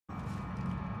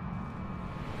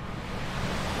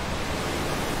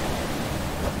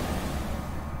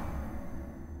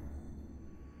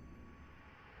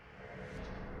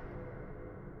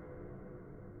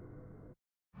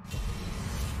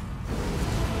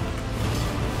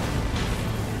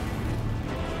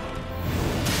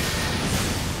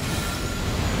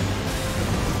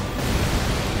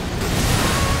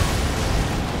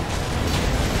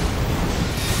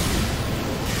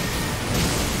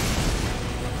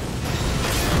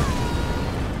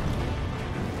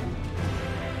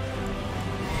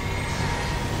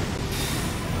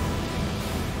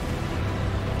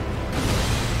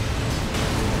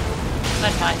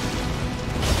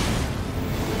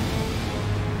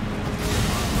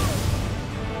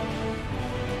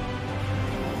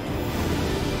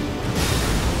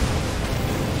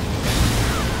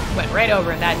right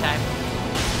over it that time.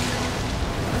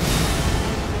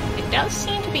 It does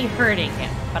seem to be hurting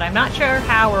him, but I'm not sure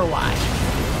how or why.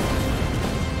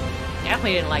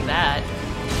 Definitely didn't like that.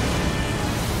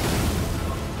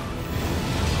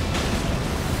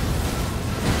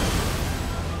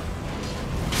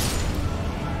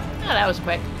 Oh, that was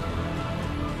quick.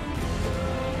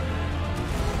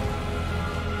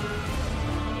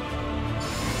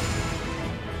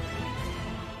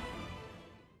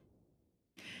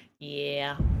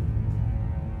 Yeah.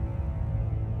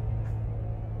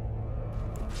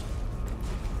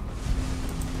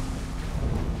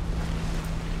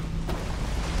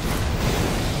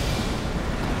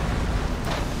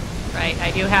 Right,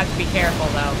 I do have to be careful,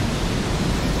 though.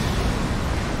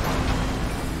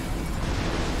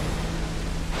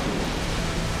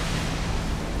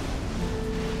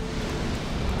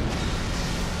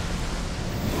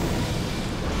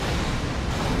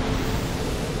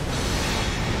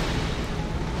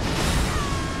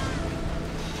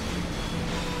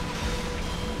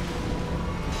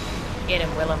 Get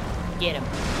him, Willem. Get him.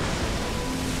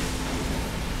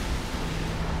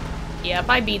 Yeah, if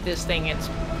I beat this thing, it's...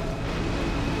 Okay.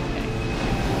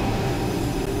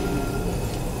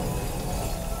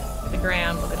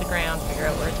 Look at the ground, figure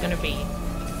out where it's gonna be.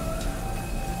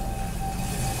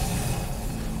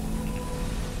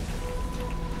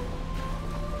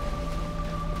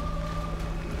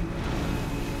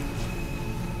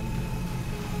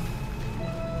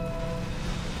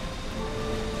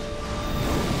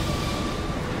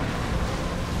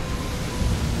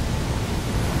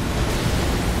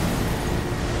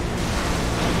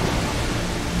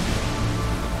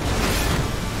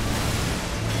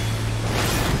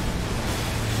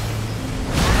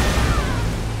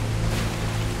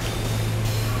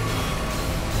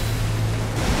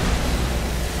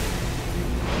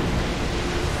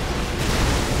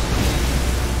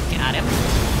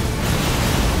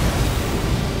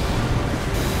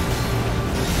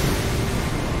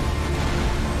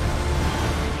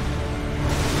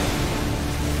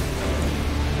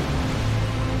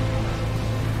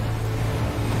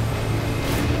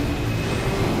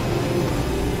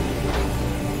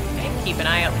 Keep an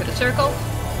eye out for the circle.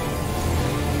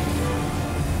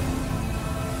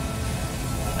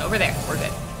 Over there, we're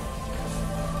good.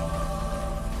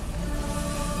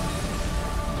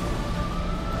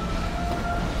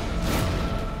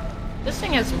 This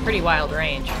thing has some pretty wild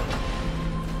range.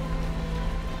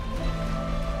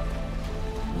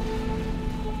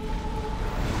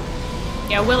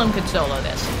 Yeah, Willem could solo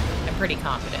this. I'm pretty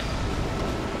confident.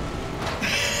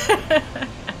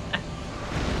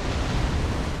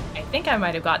 I think I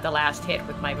might have got the last hit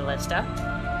with my ballista.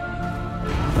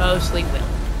 Mostly Willem.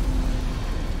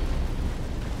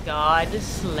 God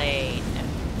slain.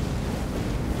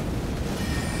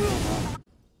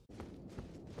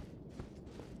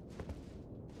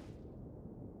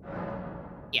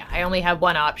 Yeah, I only have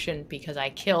one option because I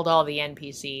killed all the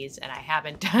NPCs and I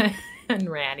haven't done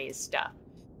Ranny's stuff.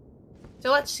 So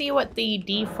let's see what the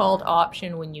default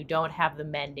option when you don't have the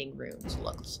mending runes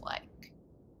looks like.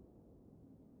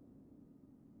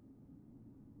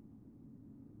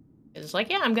 It's like,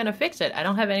 yeah, I'm gonna fix it. I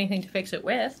don't have anything to fix it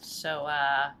with, so,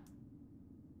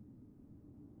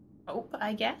 hope,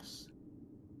 I guess?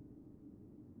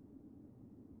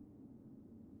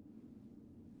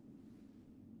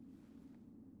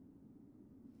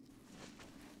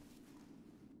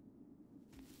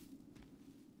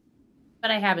 But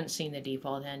I haven't seen the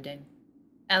default ending.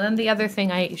 And then the other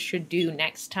thing I should do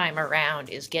next time around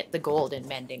is get the golden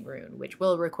mending rune, which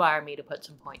will require me to put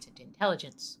some points into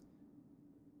intelligence.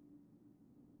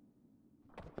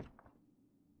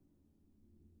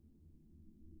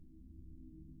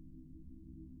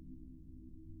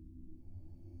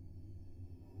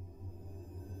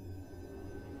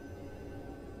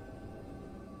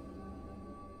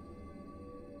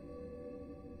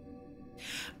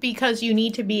 Because you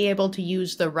need to be able to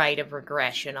use the right of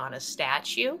regression on a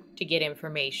statue to get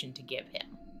information to give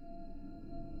him.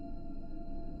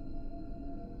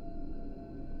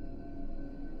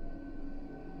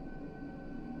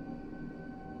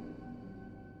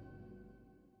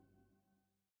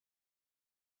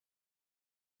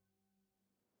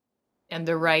 And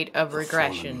the right of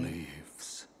regression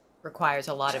requires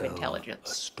a lot of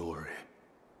intelligence. A story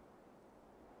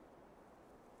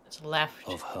It's left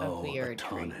of how the a Erd tree.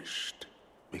 tarnished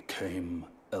became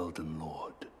Elden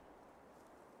Lord.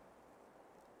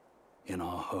 In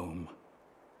our home,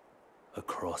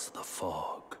 across the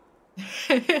fog,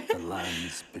 the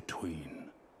lands between.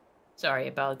 Sorry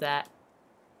about that.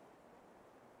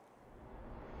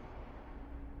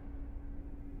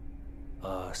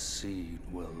 I our seed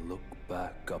will look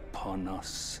back upon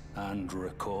us and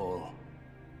recall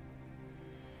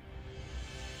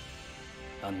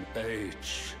an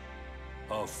age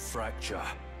of fracture.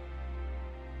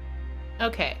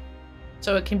 Okay.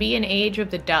 So it can be an Age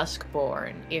of the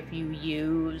Duskborn if you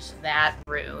use that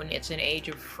rune. It's an Age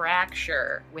of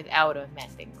Fracture without a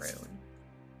mending rune.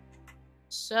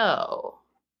 So,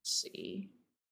 let's see.